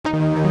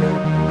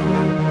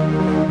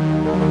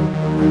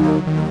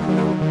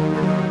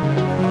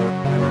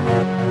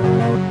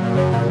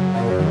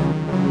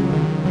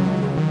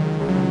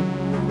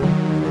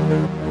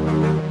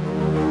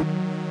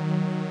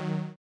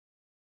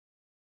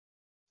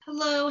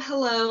Hello,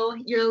 hello.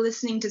 You're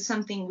listening to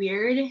Something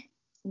Weird.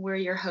 We're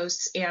your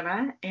hosts,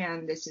 Anna,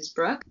 and this is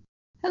Brooke.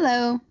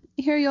 Hello.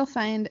 Here you'll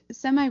find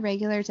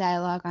semi-regular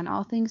dialogue on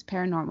all things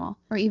paranormal,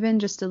 or even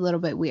just a little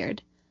bit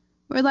weird.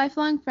 We're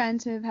lifelong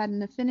friends who have had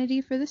an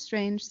affinity for the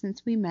strange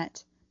since we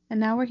met, and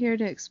now we're here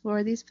to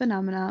explore these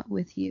phenomena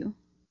with you.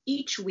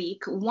 Each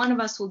week, one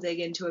of us will dig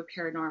into a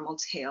paranormal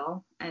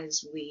tale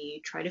as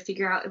we try to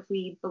figure out if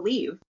we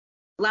believe.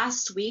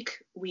 Last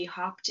week, we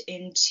hopped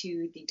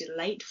into the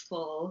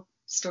delightful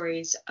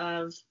stories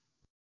of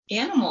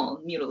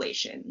animal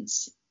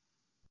mutilations.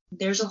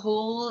 There's a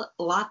whole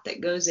lot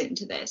that goes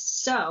into this,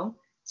 so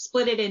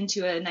split it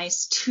into a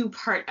nice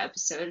two-part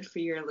episode for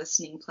your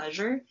listening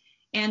pleasure,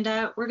 and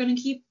we're going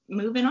to keep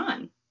moving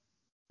on.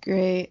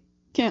 Great.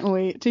 Can't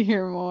wait to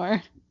hear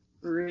more.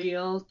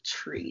 Real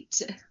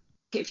treat.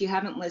 If you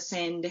haven't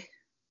listened,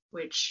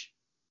 which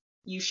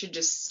you should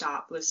just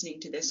stop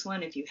listening to this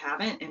one if you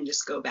haven't and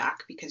just go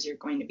back because you're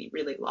going to be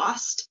really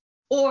lost.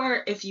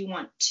 Or if you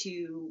want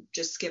to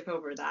just skip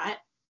over that,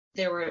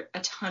 there were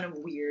a ton of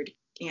weird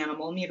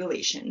animal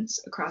mutilations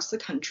across the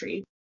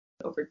country,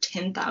 over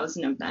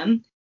 10,000 of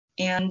them,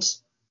 and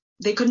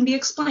they couldn't be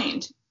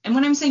explained. And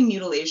when I'm saying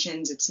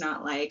mutilations, it's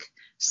not like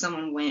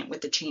someone went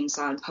with a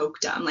chainsaw and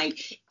poked them. Like,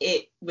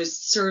 it was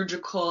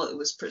surgical, it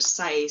was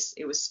precise,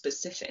 it was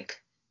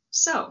specific.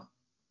 So,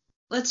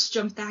 let's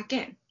jump back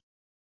in.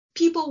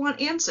 People want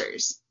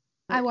answers.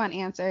 I want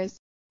answers.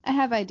 I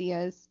have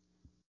ideas,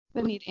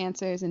 but need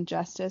answers and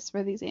justice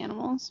for these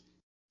animals.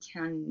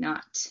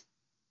 Cannot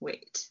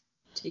wait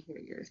to hear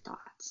your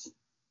thoughts.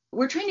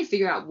 We're trying to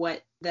figure out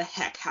what the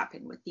heck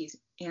happened with these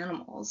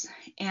animals,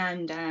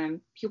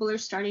 and people are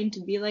starting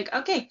to be like,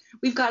 okay,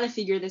 we've got to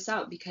figure this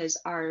out because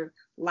our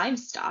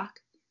livestock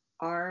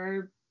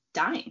are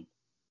dying,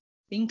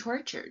 being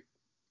tortured.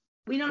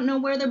 We don't know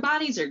where their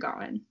bodies are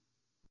going.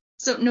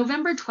 So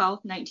November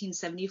 12th,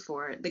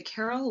 1974, the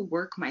Carroll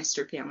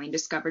Workmeister family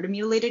discovered a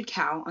mutilated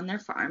cow on their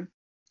farm.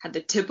 Had the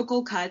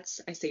typical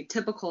cuts. I say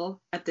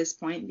typical at this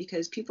point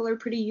because people are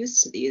pretty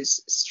used to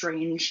these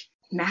strange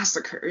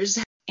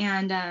massacres.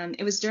 And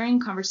it was during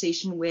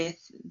conversation with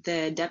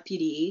the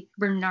deputy,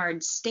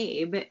 Bernard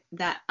Stabe,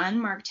 that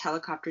unmarked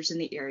helicopters in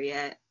the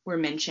area were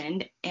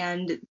mentioned,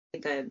 and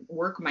the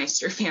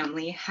Workmeister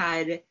family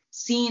had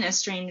seen a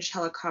strange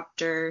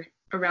helicopter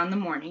around the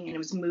morning, and it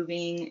was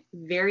moving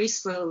very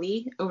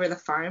slowly over the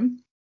farm.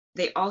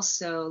 They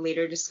also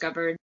later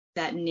discovered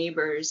that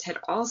neighbors had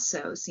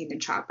also seen the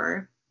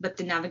chopper, but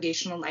the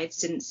navigational lights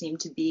didn't seem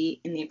to be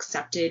in the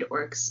accepted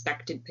or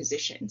expected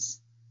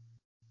positions.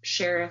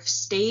 Sheriff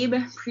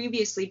Stabe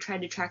previously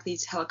tried to track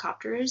these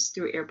helicopters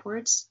through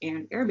airports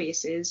and air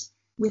bases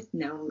with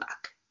no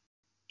luck.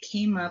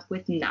 Came up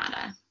with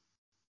nada.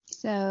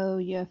 So,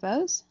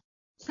 UFOs?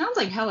 Sounds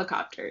like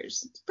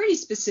helicopters. It's pretty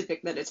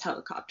specific that it's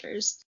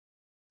helicopters.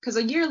 Because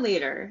a year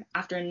later,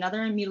 after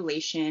another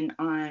mutilation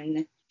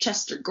on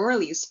Chester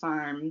Gorley's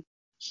farm,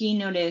 he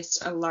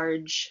noticed a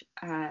large,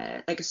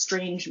 like a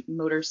strange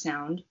motor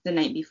sound the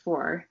night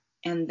before,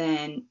 and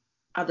then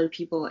other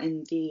people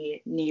in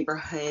the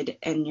neighborhood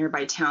and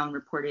nearby town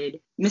reported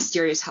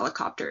mysterious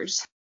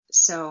helicopters.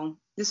 So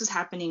this was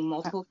happening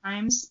multiple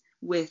times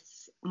with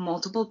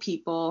multiple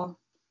people.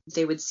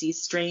 They would see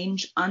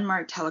strange,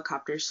 unmarked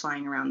helicopters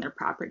flying around their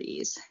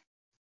properties.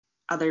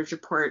 Others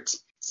report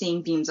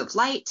seeing beams of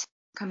light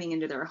coming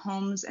into their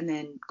homes and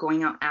then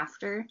going out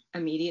after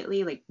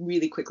immediately, like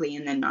really quickly,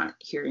 and then not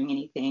hearing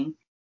anything.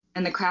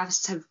 And the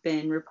crafts have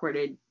been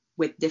reported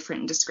with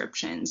different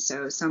descriptions.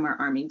 So some are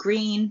army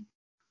green,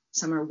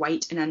 some are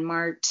white and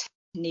unmarked,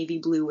 navy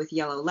blue with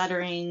yellow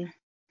lettering,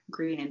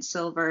 green and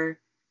silver.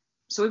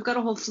 So we've got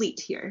a whole fleet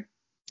here.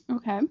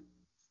 Okay.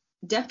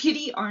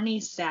 Deputy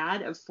Arnie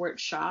Sad of Fort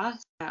Shaw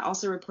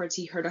also reports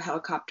he heard a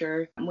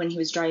helicopter when he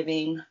was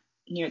driving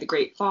near the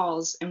Great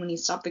Falls, and when he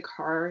stopped the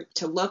car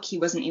to look, he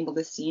wasn't able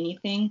to see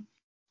anything.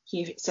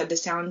 He said the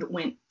sound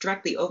went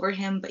directly over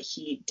him, but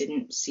he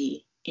didn't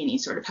see any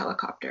sort of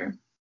helicopter.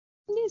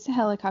 These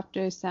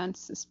helicopters sound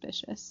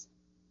suspicious.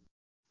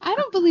 I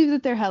don't believe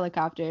that they're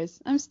helicopters.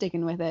 I'm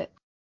sticking with it.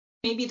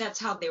 Maybe that's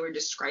how they were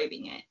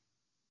describing it.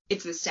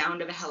 It's the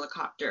sound of a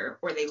helicopter,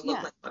 or they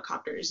look like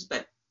helicopters,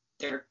 but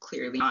they're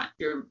clearly not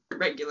your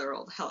regular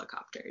old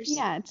helicopters.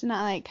 Yeah, it's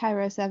not like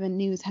Cairo 7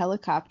 News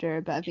helicopter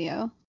above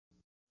you.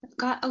 I've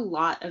got a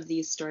lot of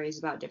these stories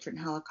about different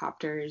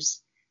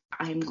helicopters.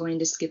 I'm going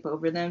to skip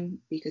over them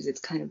because it's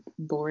kind of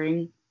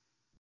boring.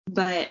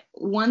 But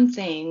one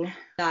thing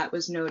that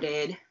was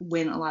noted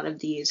when a lot of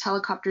these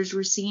helicopters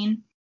were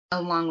seen,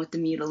 along with the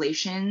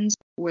mutilations,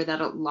 were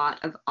that a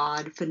lot of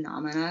odd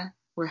phenomena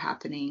were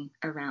happening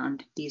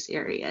around these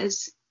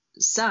areas.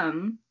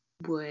 Some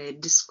would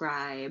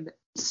describe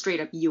straight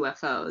up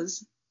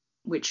UFOs,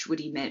 which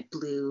would emit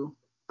blue,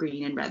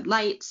 green, and red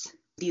lights.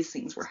 These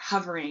things were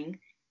hovering.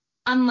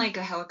 Unlike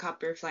a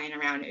helicopter flying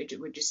around, it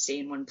would just stay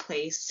in one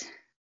place.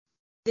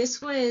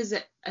 This was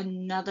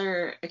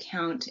another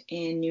account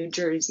in New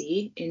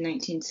Jersey in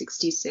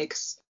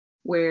 1966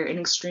 where an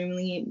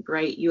extremely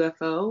bright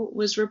UFO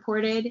was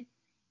reported,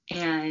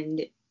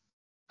 and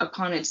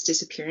Upon its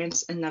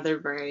disappearance, another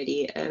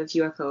variety of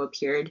UFO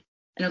appeared.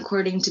 And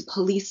according to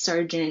Police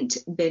Sergeant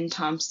Ben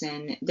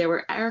Thompson, there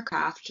were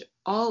aircraft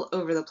all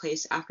over the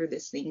place after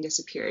this thing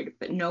disappeared,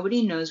 but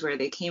nobody knows where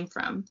they came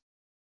from.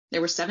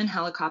 There were 7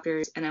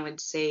 helicopters and I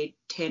would say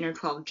 10 or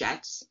 12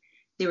 jets.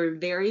 They were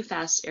very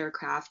fast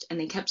aircraft and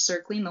they kept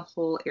circling the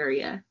whole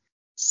area.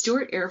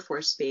 Stewart Air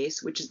Force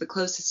Base, which is the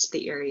closest to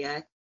the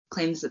area,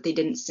 claims that they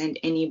didn't send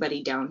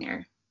anybody down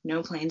there.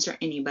 No planes or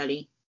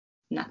anybody.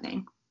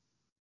 Nothing.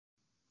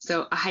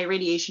 So a high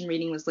radiation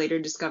reading was later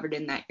discovered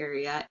in that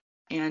area,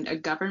 and a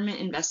government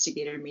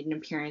investigator made an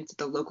appearance at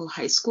the local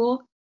high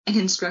school and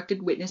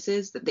instructed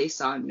witnesses that they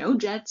saw no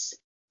jets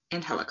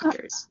and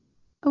helicopters.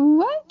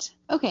 What?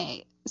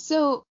 Okay,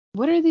 so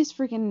what are these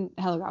freaking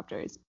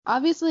helicopters?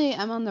 Obviously,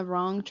 I'm on the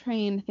wrong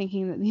train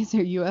thinking that these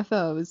are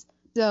UFOs.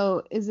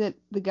 So is it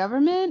the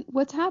government?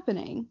 What's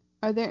happening?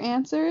 Are there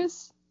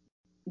answers?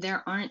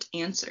 There aren't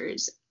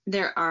answers.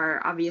 There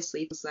are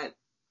obviously things that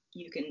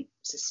you can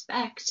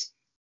suspect.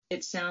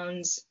 It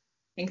sounds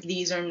like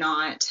these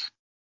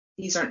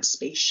aren't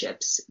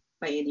spaceships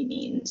by any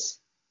means.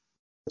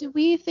 Do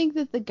we think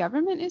that the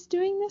government is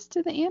doing this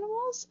to the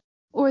animals?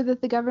 Or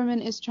that the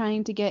government is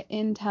trying to get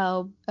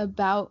intel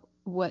about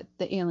what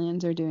the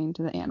aliens are doing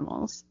to the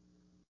animals?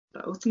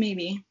 Both,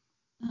 maybe.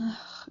 Oh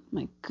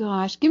my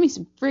gosh, give me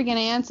some friggin'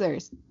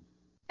 answers.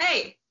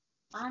 Hey,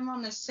 I'm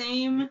on the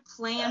same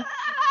plan.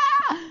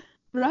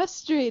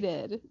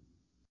 Frustrated.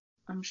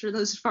 I'm sure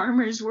those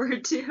farmers were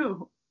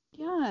too.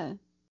 Yeah.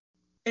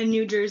 In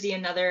New Jersey,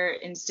 another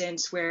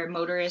instance where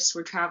motorists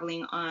were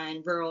traveling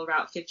on rural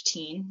Route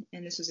 15,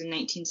 and this was in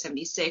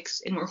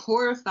 1976, and were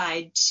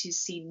horrified to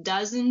see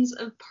dozens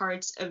of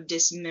parts of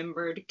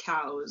dismembered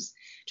cows.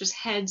 Just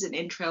heads and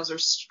entrails are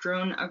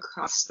strewn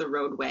across the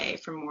roadway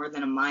for more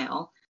than a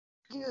mile.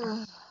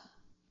 Ugh.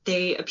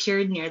 They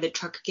appeared near the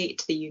truck gate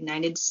to the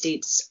United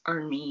States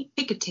Army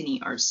Picatinny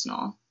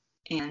Arsenal,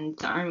 and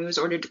the Army was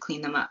ordered to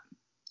clean them up.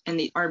 And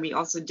the Army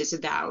also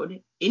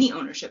disavowed any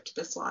ownership to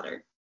the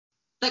slaughter.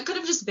 That could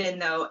have just been,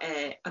 though,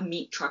 a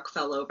meat truck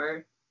fell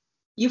over.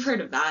 You've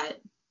heard of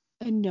that.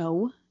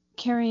 No.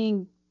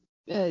 Carrying,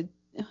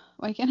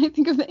 why can't I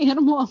think of the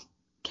animal?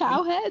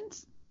 Cow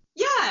heads?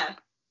 Yeah.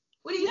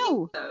 What do you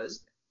think of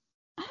those?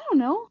 I don't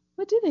know.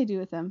 What do they do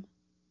with them?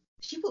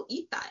 People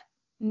eat that.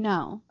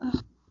 No.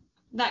 Ugh.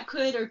 That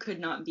could or could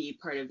not be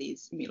part of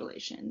these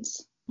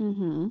mutilations.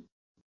 Mm-hmm.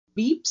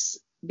 Beeps,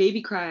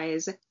 baby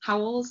cries,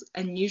 howls,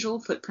 unusual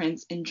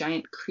footprints, and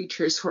giant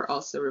creatures were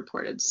also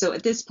reported. So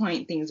at this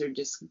point, things are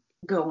just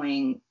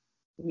going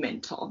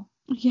mental.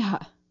 Yeah.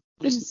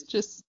 There's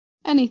just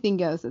anything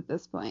goes at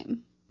this point.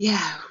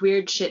 Yeah,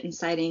 weird shit and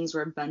sightings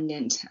were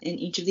abundant in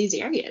each of these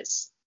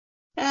areas.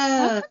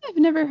 How come I've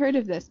never heard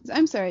of this?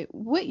 I'm sorry,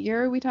 what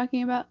year are we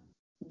talking about?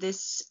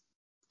 This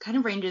kind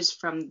of ranges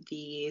from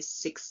the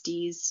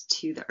 60s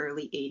to the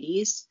early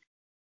 80s.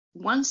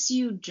 Once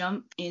you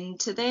jump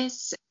into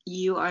this,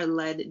 you are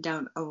led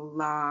down a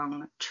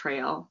long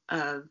trail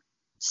of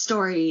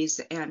stories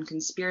and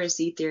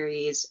conspiracy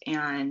theories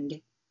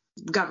and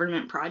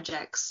government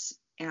projects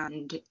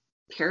and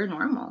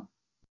paranormal.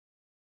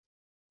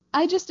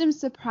 I just am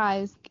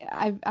surprised.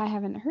 I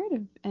haven't heard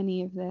of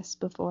any of this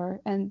before,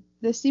 and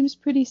this seems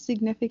pretty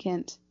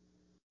significant.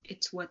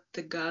 It's what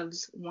the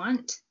govs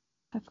want.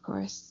 Of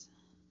course.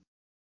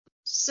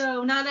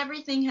 So not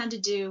everything had to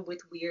do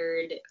with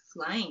weird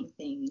flying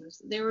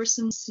things. There were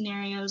some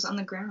scenarios on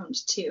the ground,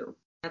 too,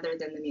 other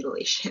than the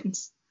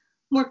mutilations.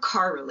 More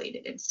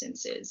car-related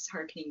instances,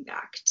 harkening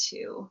back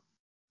to...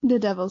 The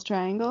Devil's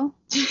Triangle?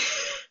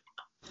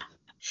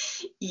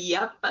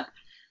 Yep.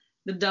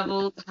 The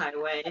Devil's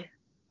Highway.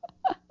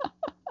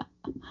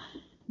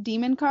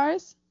 Demon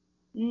cars?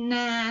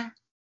 Nah.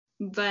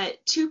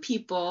 But 2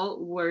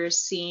 people were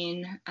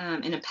seen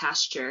in a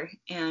pasture,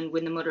 and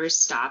when the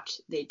motorist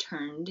stopped, they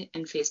turned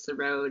and faced the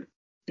road.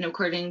 And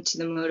according to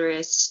the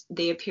motorist,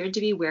 they appeared to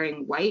be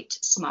wearing white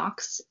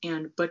smocks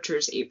and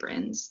butcher's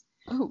aprons.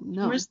 Oh,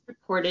 no. One was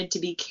reported to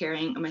be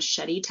carrying a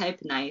machete-type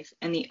knife,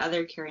 and the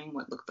other carrying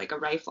what looked like a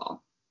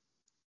rifle.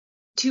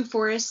 2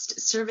 Forest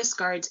Service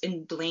guards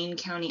in Blaine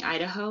County,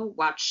 Idaho,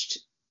 watched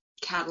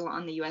cattle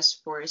on the U.S.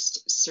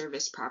 Forest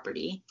Service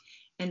property.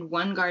 And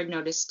 1 guard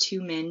noticed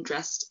 2 men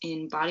dressed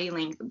in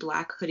body-length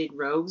black hooded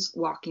robes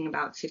walking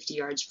about 50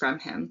 yards from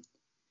him.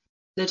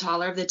 The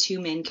taller of the 2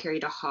 men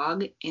carried a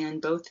hog,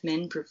 and both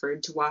men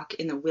preferred to walk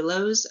in the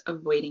willows,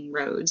 avoiding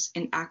roads,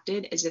 and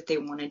acted as if they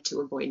wanted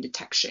to avoid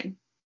detection.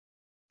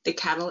 The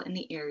cattle in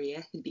the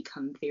area had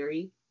become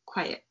very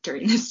quiet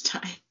during this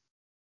time.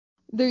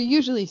 They're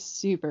usually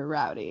super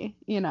rowdy,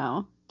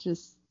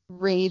 just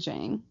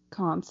raging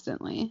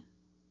constantly.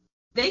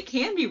 They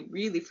can be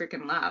really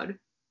freaking loud.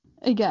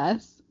 I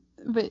guess.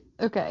 But,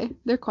 okay,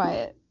 they're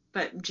quiet.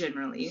 But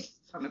generally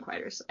on the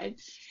quieter side.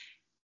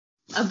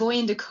 A boy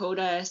in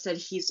Dakota said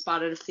he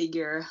spotted a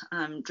figure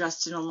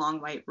dressed in a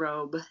long white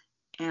robe,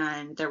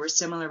 and there were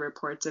similar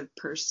reports of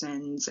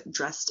persons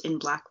dressed in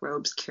black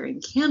robes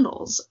carrying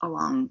candles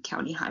along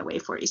County Highway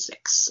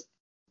 46.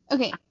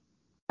 Okay,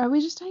 are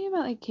we just talking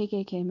about,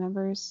 KKK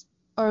members?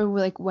 Or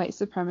like white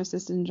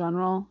supremacists in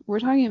general.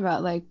 We're talking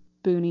about like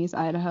boonies,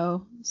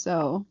 Idaho.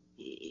 So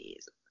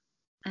Jeez.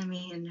 I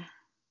mean,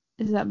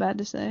 is that bad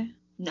to say?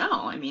 no,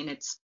 I mean,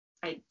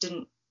 I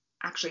didn't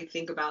actually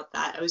think about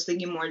that. I was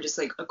thinking more just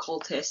like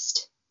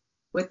occultist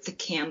with the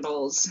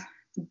candles,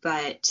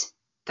 but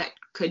that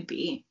could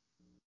be.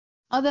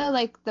 Although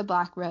like the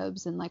black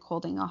robes and like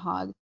holding a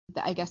hog,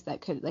 I guess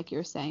that could, like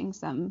you're saying,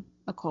 some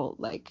occult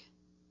like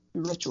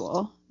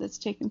ritual that's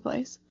taking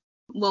place.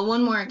 Well,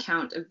 one more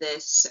account of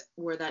this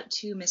were that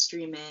two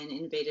mystery men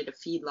invaded a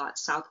feedlot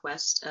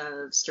southwest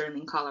of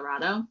Sterling,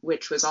 Colorado,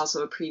 which was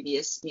also a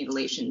previous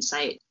mutilation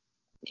site.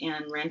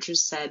 And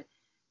ranchers said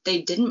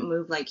they didn't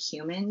move like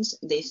humans,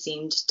 they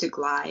seemed to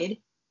glide.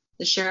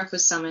 The sheriff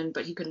was summoned,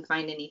 but he couldn't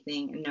find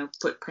anything, and no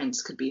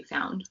footprints could be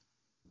found.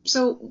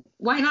 So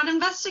why not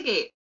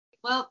investigate?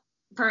 Well,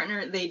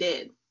 partner, they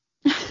did.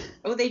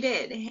 Oh, they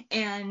did.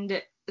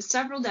 And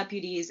several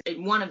deputies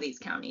in one of these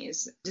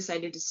counties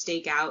decided to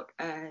stake out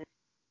a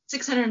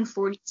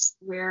 640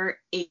 square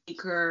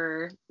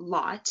acre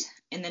lot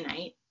in the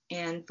night,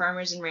 and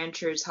farmers and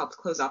ranchers helped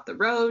close off the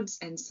roads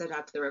and set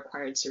up the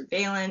required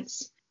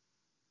surveillance.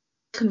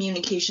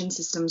 Communication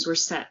systems were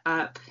set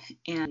up,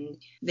 and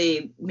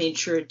they made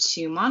sure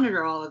to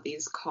monitor all of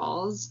these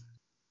calls.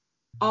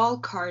 All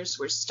cars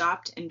were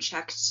stopped and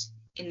checked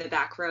in the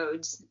back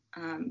roads,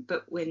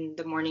 but when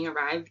the morning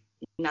arrived,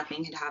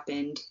 nothing had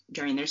happened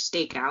during their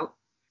stakeout.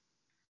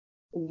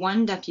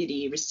 One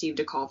deputy received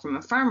a call from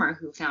a farmer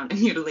who found a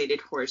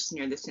mutilated horse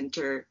near the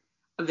center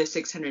of the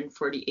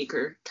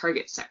 640-acre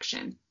target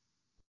section.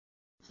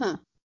 Huh.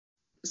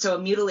 So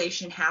a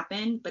mutilation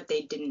happened, but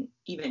they didn't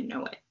even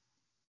know it.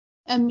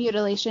 A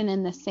mutilation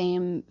in the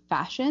same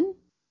fashion?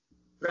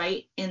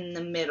 Right in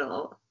the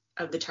middle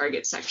of the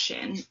target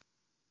section.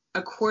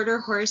 A quarter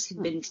horse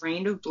had been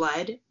drained of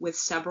blood with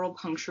several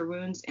puncture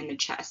wounds in the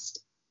chest,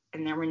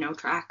 and there were no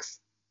tracks.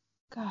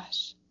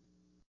 Gosh.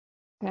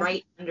 Okay.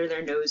 Right under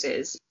their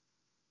noses.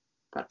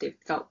 But they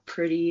felt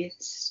pretty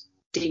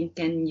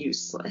stinking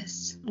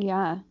useless.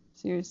 Yeah,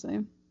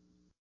 seriously.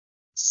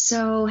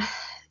 So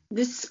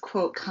this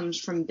quote comes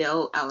from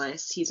Bill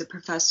Ellis. He's a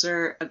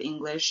professor of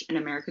English and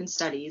American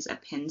Studies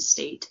at Penn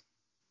State.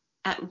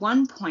 At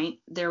one point,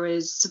 there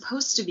was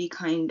supposed to be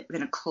kind of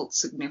an occult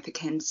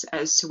significance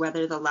as to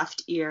whether the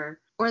left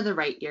ear or the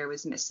right ear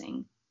was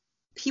missing.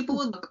 People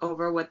would look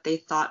over what they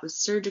thought was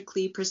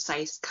surgically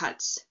precise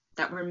cuts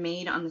that were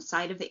made on the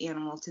side of the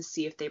animal to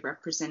see if they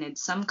represented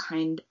some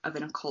kind of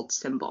an occult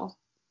symbol.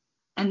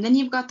 And then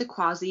you've got the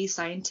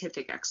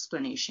quasi-scientific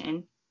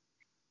explanation,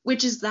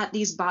 which is that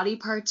these body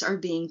parts are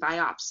being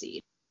biopsied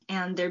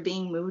and they're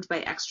being moved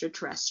by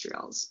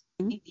extraterrestrials.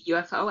 The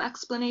UFO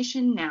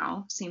explanation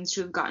now seems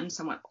to have gotten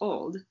somewhat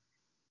old.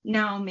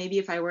 Now, maybe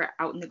if I were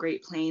out in the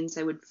Great Plains,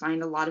 I would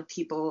find a lot of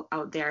people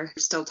out there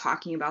still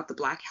talking about the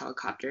black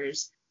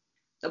helicopters.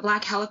 The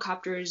black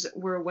helicopters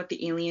were what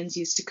the aliens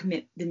used to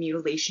commit the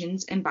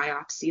mutilations and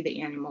biopsy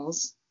the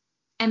animals.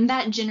 And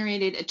that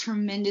generated a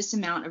tremendous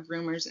amount of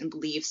rumors and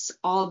beliefs,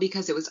 all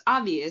because it was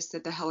obvious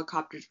that the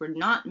helicopters were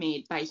not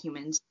made by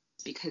humans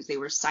because they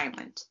were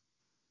silent.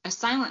 A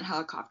silent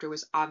helicopter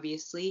was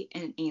obviously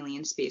an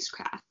alien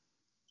spacecraft.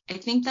 I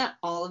think that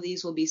all of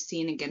these will be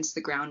seen against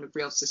the ground of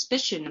real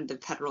suspicion of the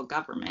federal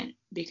government,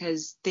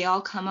 because they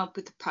all come up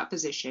with the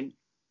proposition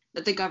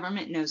that the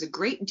government knows a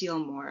great deal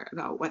more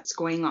about what's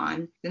going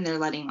on than they're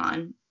letting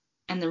on,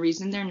 and the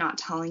reason they're not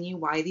telling you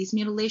why these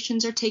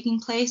mutilations are taking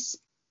place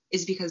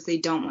is because they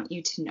don't want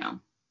you to know.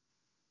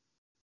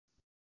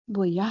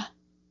 Well, yeah.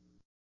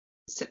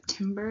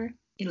 September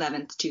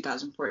 11th,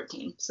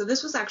 2014. So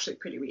this was actually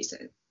pretty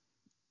recent.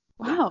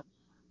 Wow.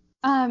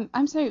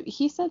 I'm sorry,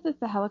 he said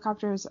that the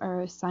helicopters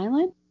are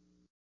silent?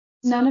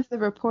 None of the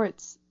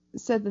reports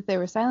said that they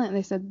were silent.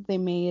 They said that they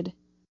made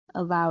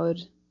a loud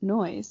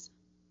noise.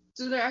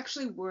 So there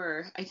actually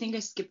were. I think I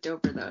skipped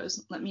over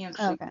those. Let me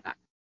actually go back.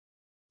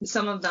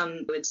 Some of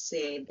them would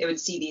say they would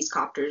see these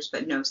copters,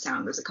 but no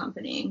sound was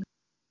accompanying.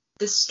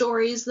 The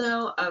stories,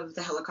 though, of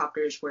the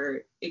helicopters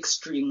were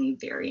extremely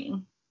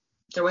varying.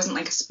 There wasn't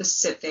like a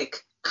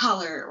specific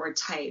color or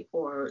type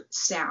or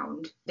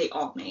sound they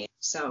all made.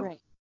 So Right.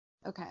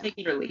 Okay. Take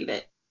it or leave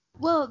it.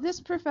 Well,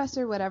 this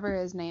professor, whatever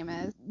his name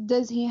is,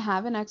 does he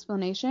have an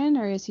explanation,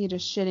 or is he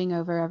just shitting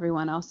over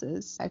everyone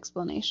else's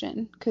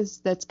explanation? Because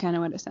that's kind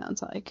of what it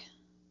sounds like.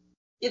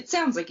 It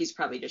sounds like he's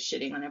probably just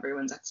shitting on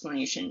everyone's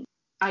explanation.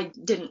 I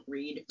didn't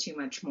read too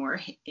much more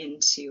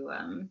into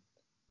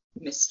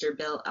Mr.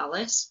 Bill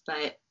Ellis,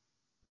 but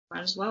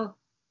might as well.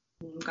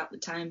 Got the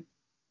time.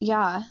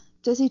 Yeah.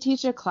 Does he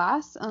teach a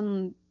class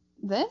on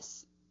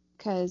this?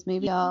 Because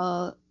maybe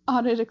I'll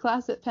audit a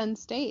class at Penn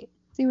State.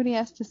 See what he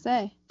has to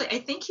say. I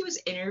think he was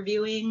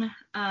interviewing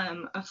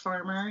a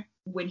farmer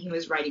when he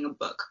was writing a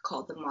book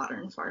called The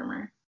Modern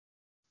Farmer.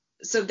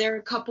 So there are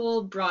a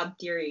couple broad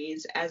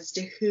theories as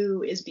to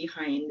who is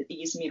behind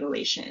these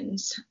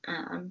mutilations,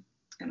 and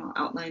I'll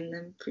outline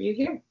them for you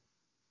here.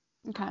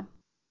 Okay.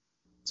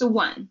 So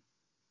 1,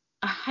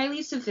 a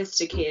highly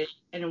sophisticated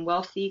and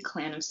wealthy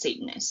clan of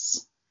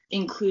Satanists,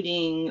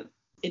 including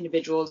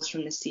individuals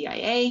from the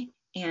CIA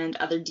and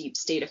other deep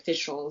state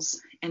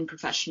officials and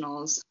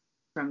professionals,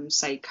 from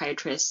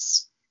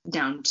psychiatrists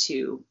down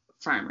to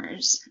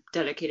farmers,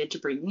 dedicated to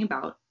bringing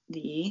about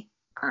the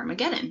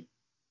Armageddon.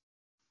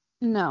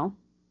 No.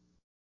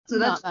 So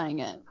Not that's buying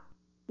it.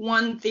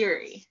 one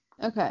theory.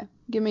 Okay,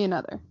 give me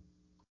another.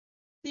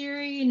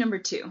 Theory number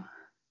 2.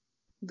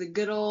 The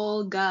good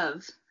old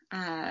Gov,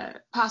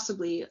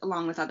 possibly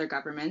along with other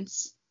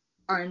governments,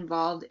 are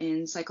involved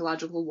in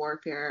psychological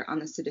warfare on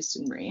the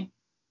citizenry.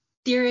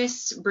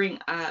 Theorists bring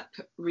up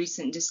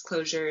recent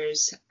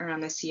disclosures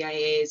around the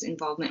CIA's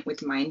involvement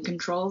with mind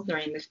control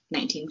during the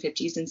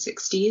 1950s and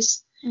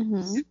 60s.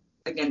 Mm-hmm.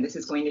 Again, this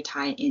is going to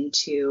tie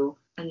into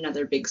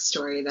another big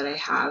story that I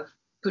have,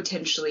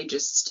 potentially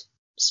just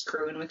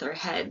screwing with our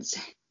heads.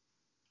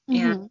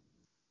 Mm-hmm. And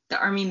the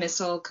Army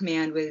Missile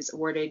Command was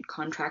awarded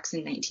contracts in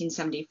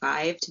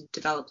 1975 to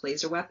develop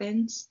laser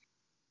weapons.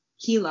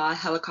 Gila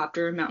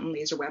helicopter mountain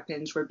laser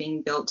weapons were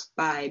being built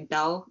by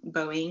Bell,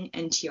 Boeing,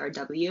 and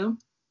TRW.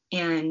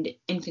 And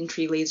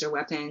infantry laser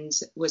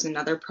weapons was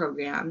another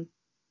program.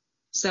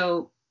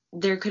 So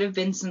there could have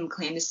been some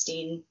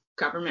clandestine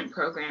government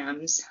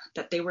programs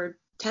that they were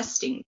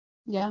testing.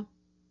 Yeah.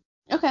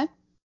 Okay.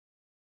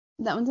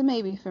 That one's a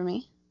maybe for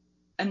me.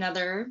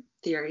 Another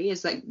theory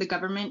is that the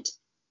government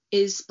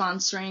is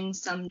sponsoring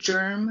some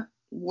germ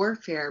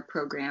warfare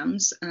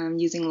programs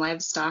using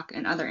livestock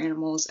and other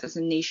animals as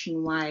a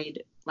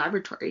nationwide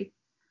laboratory,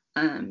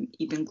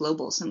 even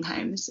global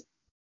sometimes.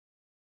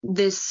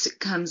 This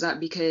comes up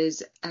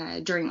because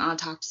during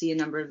autopsy, a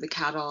number of the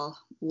cattle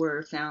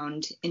were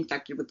found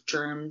infected with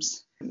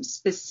germs.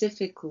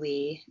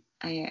 Specifically,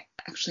 I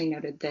actually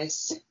noted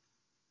this,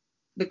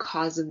 the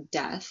cause of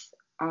death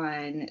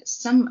on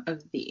some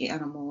of the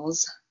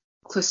animals.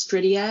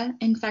 Clostridia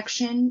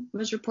infection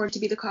was reported to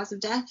be the cause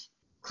of death.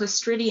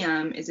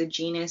 Clostridium is a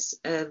genus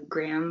of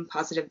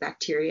gram-positive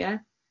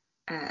bacteria,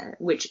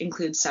 which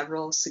includes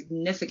several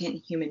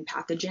significant human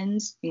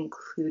pathogens,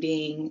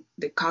 including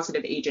the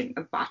causative agent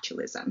of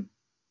botulism.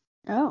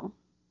 Oh,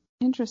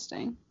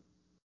 interesting.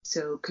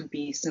 So it could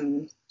be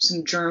some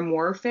germ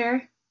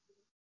warfare.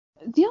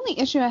 The only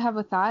issue I have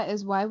with that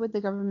is why would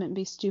the government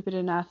be stupid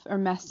enough or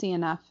messy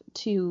enough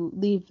to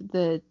leave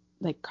the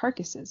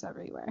carcasses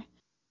everywhere?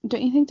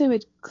 Don't you think they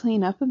would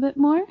clean up a bit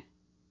more?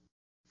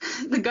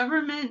 The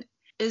government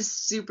is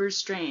super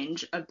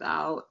strange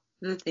about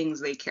the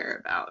things they care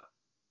about.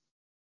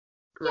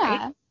 Right?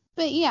 Yeah.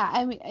 But yeah,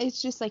 I mean,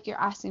 it's just like you're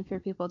asking for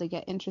people to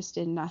get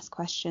interested and ask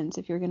questions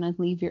if you're going to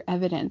leave your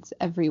evidence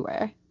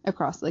everywhere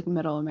across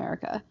middle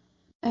America.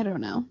 I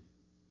don't know.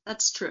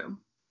 That's true.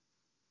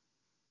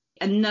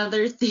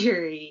 Another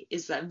theory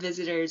is that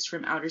visitors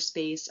from outer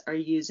space are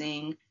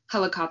using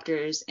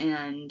helicopters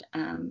and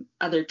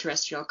other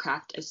terrestrial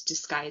craft as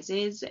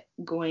disguises,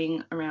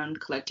 going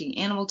around collecting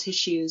animal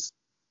tissues,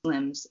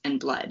 limbs, and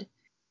blood.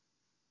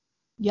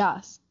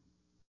 Yes.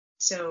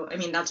 So, I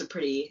mean, that's a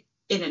pretty,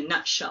 in a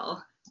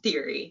nutshell,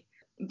 theory,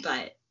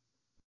 but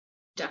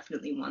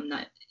definitely one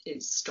that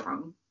is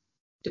strong,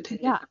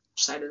 depending on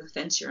which side of the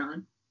fence you're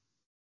on.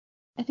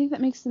 I think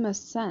that makes the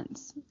most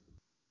sense.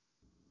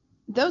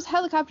 Those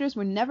helicopters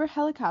were never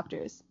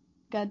helicopters.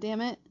 God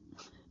damn it.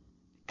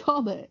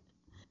 Called it.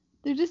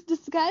 They're just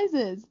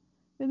disguises.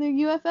 They're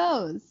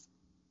UFOs.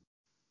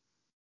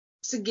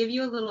 To give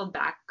you a little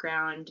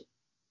background,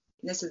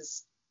 this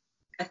is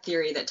a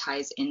theory that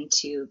ties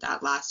into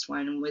that last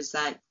one, was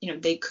that,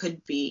 they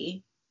could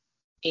be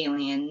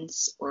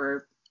aliens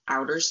or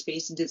outer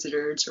space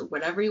visitors or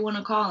whatever you want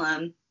to call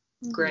them,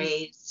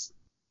 grays,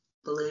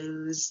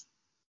 blues.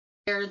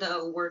 They're,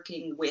 though,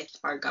 working with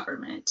our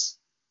government,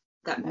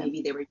 that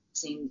maybe they were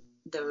using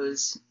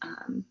those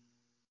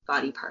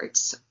body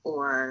parts,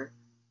 or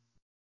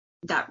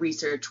that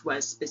research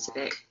was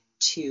specific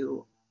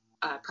to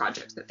a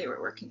project that they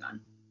were working on.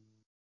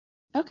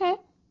 Okay,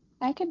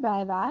 I could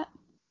buy that.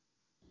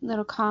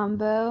 Little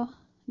combo,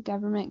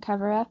 government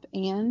cover-up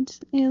and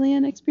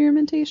alien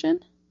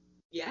experimentation.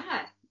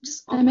 Yeah,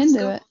 just I'm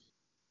into it.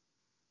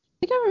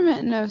 The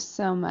government knows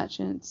so much,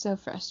 and it's so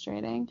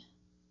frustrating.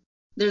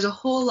 There's a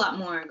whole lot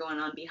more going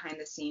on behind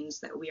the scenes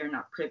that we are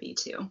not privy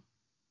to.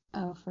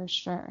 Oh, for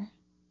sure.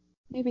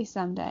 Maybe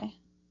someday.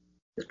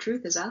 The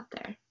truth is out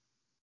there.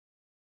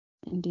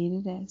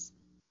 Indeed it is.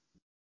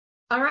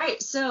 All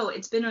right, so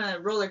it's been a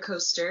roller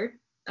coaster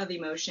of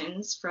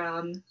emotions,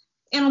 from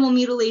animal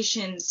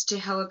mutilations to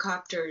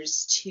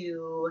helicopters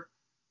to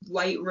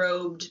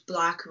white-robed,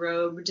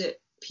 black-robed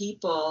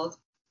people.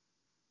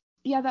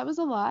 Yeah, that was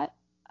a lot.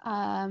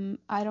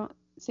 I don't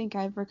think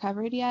I've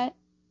recovered yet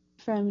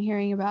from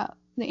hearing about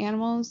the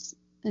animals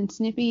and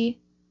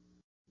Snippy.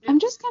 I'm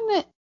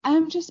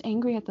just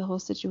angry at the whole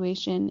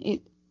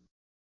situation.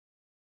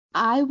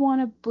 I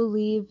want to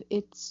believe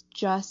it's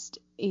just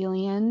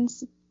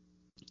aliens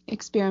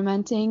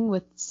experimenting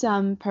with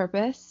some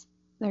purpose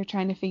they're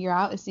trying to figure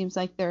out. It seems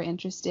like they're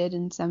interested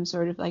in some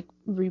sort of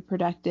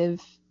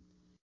reproductive,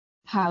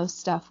 how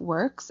stuff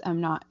works.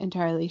 I'm not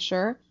entirely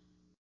sure.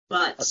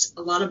 Butts.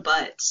 A lot of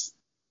butts.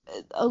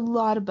 A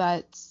lot of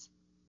butts.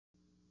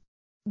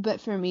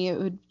 But for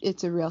me,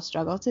 it's a real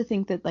struggle to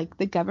think that like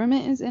the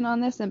government is in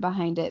on this and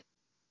behind it.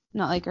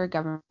 Not like our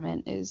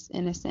government is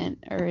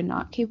innocent or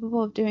not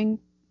capable of doing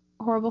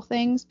horrible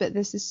things, but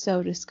this is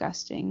so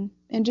disgusting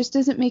and just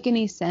doesn't make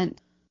any sense.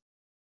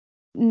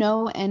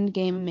 No end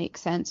game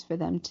makes sense for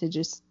them to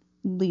just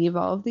leave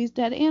all of these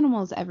dead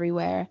animals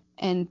everywhere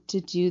and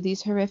to do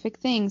these horrific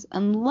things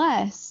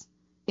unless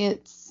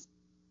it's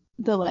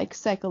the like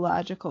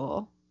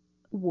psychological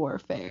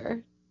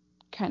warfare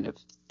kind of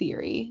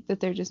theory that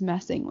they're just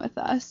messing with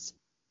us.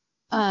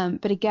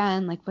 But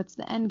again, like what's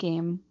the end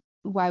game?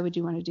 Why would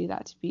you want to do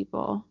that to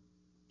people?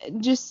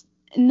 Just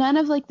none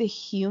of like the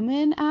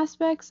human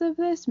aspects of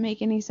this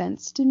make any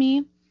sense to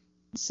me.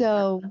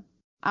 So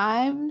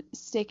I'm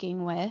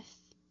sticking with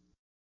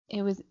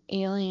it was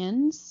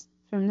aliens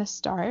from the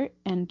start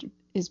and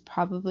is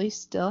probably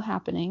still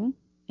happening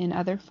in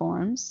other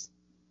forms.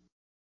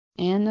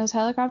 And those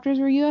helicopters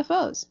were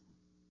UFOs.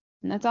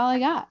 And that's all I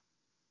got.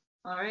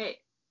 All right.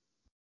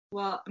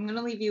 Well, I'm going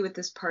to leave you with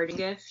this parting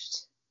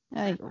gift.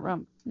 I think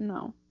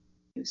no.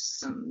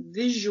 Some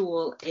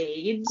visual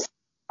aids.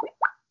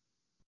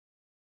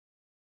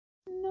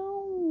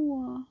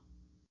 No.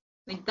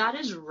 Like, that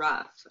is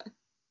rough.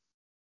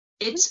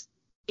 It's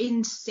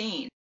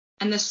insane.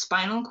 And the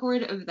spinal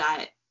cord of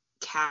that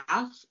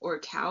calf or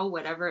cow,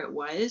 whatever it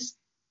was,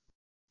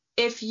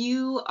 if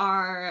you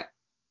are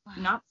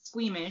not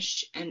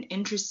squeamish and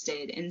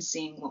interested in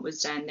seeing what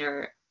was done,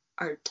 there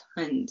are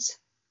tons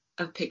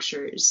of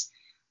pictures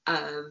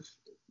of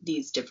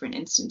these different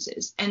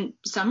instances. And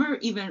some are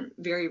even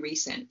very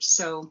recent.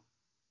 So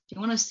if you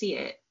want to see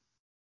it.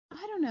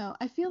 I don't know.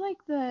 I feel like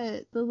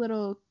the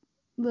little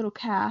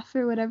calf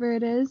or whatever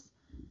it is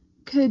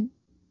could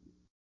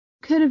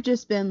have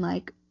just been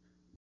like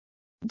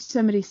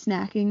somebody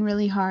snacking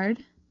really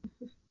hard.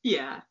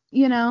 Yeah.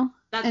 You know?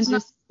 That's and not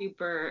just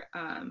super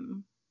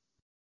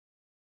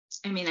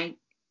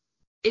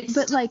it's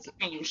but like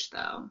strange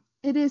though.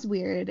 It is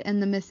weird,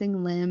 and the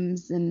missing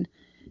limbs and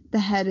the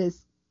head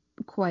is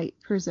quite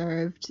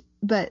preserved.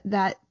 But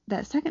that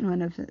second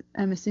one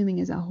I'm assuming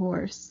is a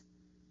horse.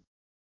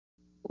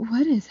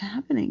 What is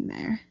happening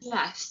there?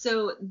 Yeah,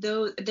 so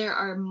though there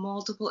are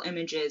multiple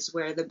images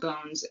where the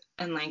bones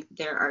and like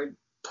there are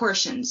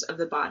portions of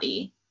the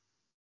body,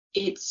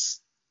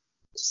 it's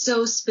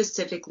so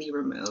specifically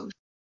removed.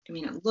 I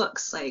mean, it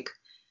looks like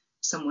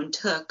someone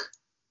took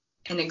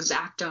an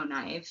X-Acto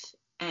knife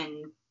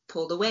and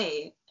pulled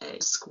away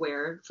a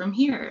square from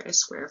here, a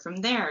square from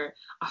there,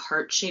 a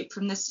heart shape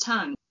from this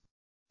tongue.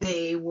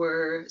 They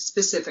were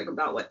specific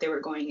about what they were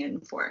going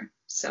in for.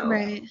 So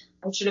right.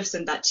 I should have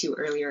sent that to you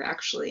earlier,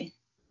 actually.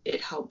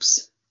 It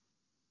helps.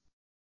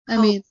 I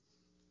mean,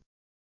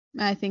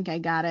 I think I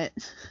got it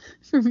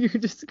from your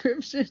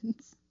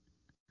descriptions.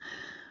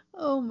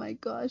 Oh my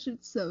gosh,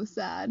 it's so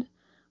sad.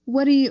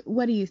 What do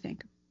you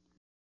think?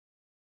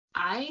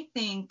 I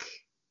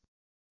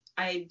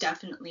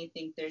definitely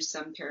think there's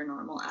some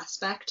paranormal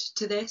aspect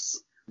to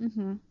this,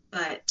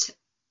 but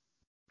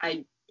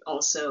I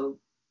also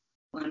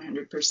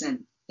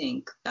 100%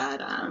 think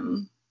that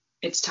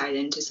it's tied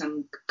into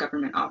some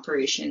government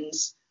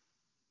operations.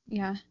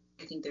 Yeah.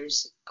 I think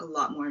there's a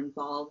lot more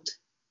involved.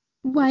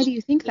 Why do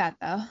you think that,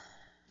 though?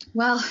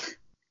 Well,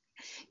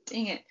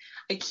 dang it.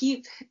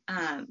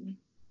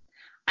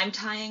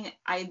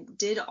 I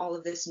did all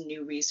of this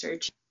new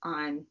research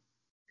on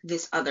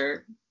this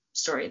other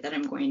story that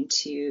I'm going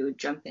to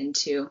jump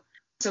into.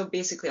 So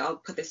basically, I'll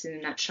put this in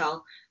a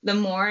nutshell. The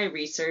more I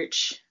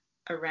research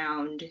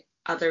around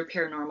other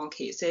paranormal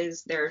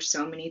cases, there are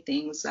so many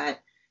things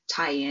that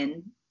tie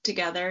in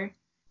together,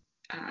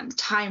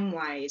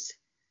 time-wise,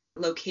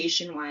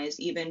 location-wise,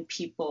 even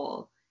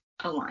people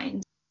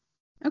aligned.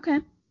 Okay.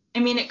 I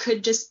mean, it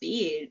could just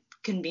be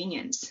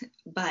convenience,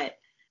 but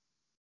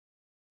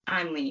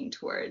I'm leaning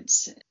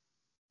towards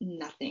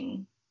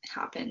nothing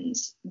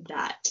happens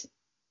that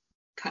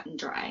cut and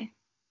dry.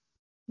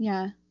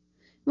 Yeah.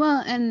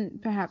 Well,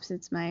 and perhaps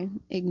it's my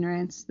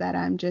ignorance that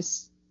I'm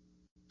just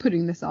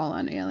putting this all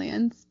on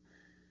aliens.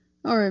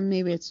 Or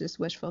maybe it's just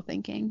wishful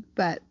thinking.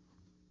 But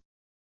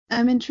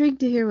I'm intrigued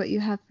to hear what you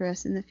have for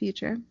us in the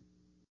future.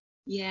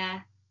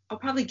 Yeah, I'll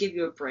probably give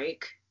you a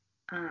break.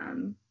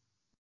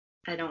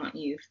 I don't want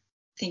you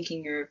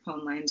thinking your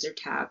phone lines are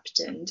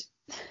tapped and,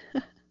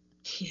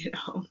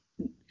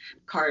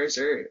 cars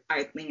are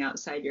idling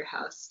outside your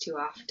house too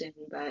often,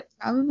 but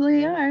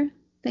Probably are.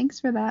 Thanks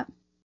for that.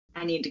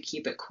 I need to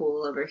keep it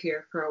cool over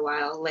here for a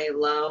while, lay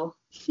low.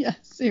 Yeah,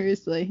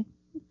 seriously.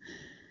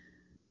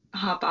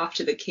 Hop off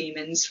to the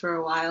Caymans for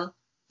a while.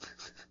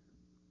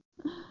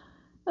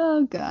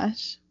 Oh,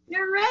 gosh.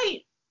 You're right.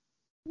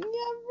 Yeah,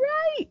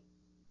 right.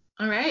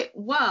 All right.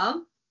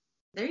 Well,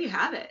 there you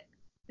have it.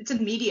 It's a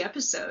meaty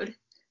episode.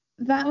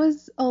 That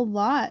was a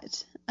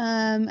lot.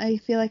 I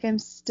feel like I'm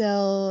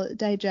still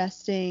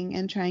digesting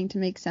and trying to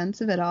make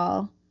sense of it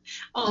all.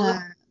 All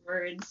the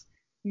words.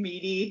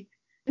 Meaty.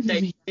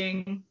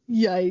 Digesting.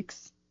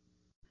 Yikes.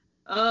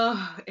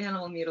 Oh,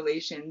 animal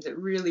mutilations. It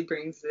really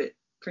brings it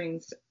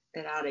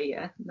out of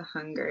you, the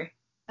hunger.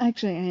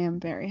 Actually, I am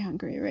very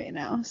hungry right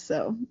now,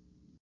 so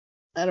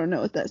I don't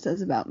know what that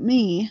says about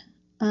me.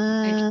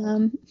 I tried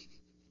Um,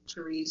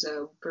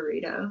 chorizo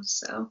burrito,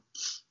 so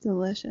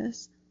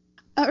delicious.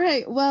 All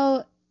right,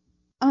 well,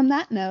 on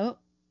that note,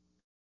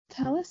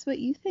 tell us what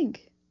you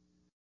think.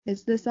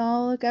 Is this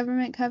all a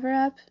government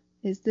cover-up?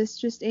 Is this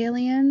just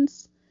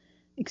aliens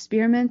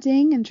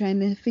experimenting and trying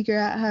to figure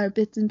out how our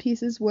bits and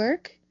pieces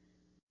work?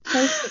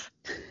 Tell us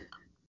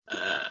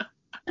what...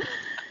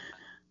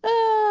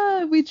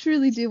 uh, We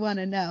truly do want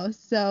to know.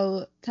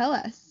 So tell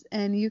us.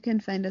 And you can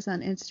find us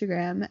on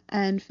Instagram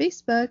and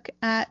Facebook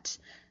at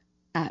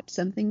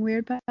Something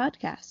Weird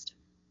Podcast.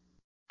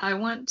 I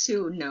want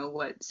to know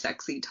what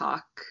sexy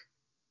talk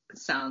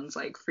sounds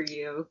like for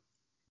you.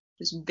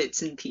 Just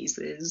bits and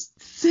pieces.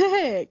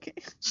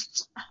 Sick.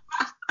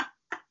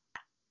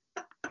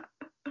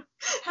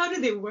 How do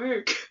they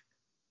work?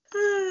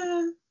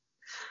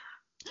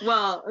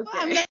 Well,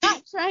 I'm okay.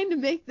 not trying to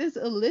make this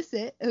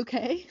illicit,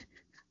 okay?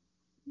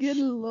 Good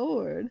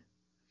Lord.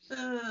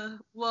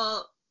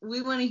 Well,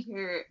 we want to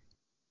hear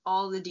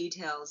all the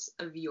details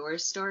of your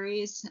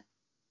stories,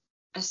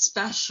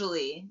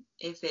 especially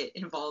if it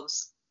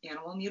involves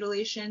animal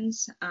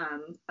mutilations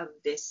of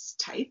this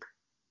type,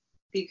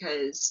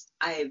 because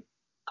I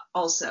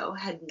also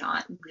had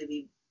not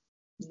really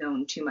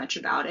known too much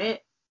about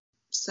it.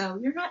 So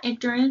you're not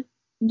ignorant.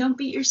 Don't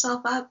beat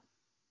yourself up.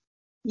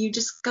 You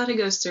just got to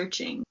go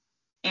searching.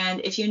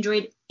 And if you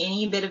enjoyed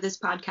any bit of this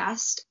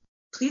podcast,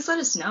 please let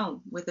us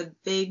know with a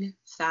big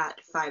fat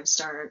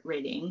 5-star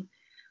rating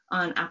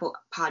on Apple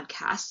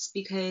Podcasts,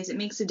 because it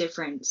makes a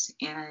difference.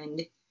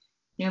 And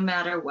no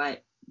matter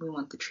what, we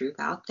want the truth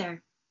out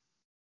there.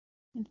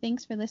 And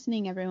thanks for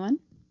listening, everyone.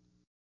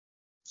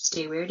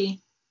 Stay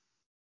weirdy.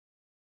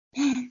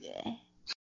 Yeah.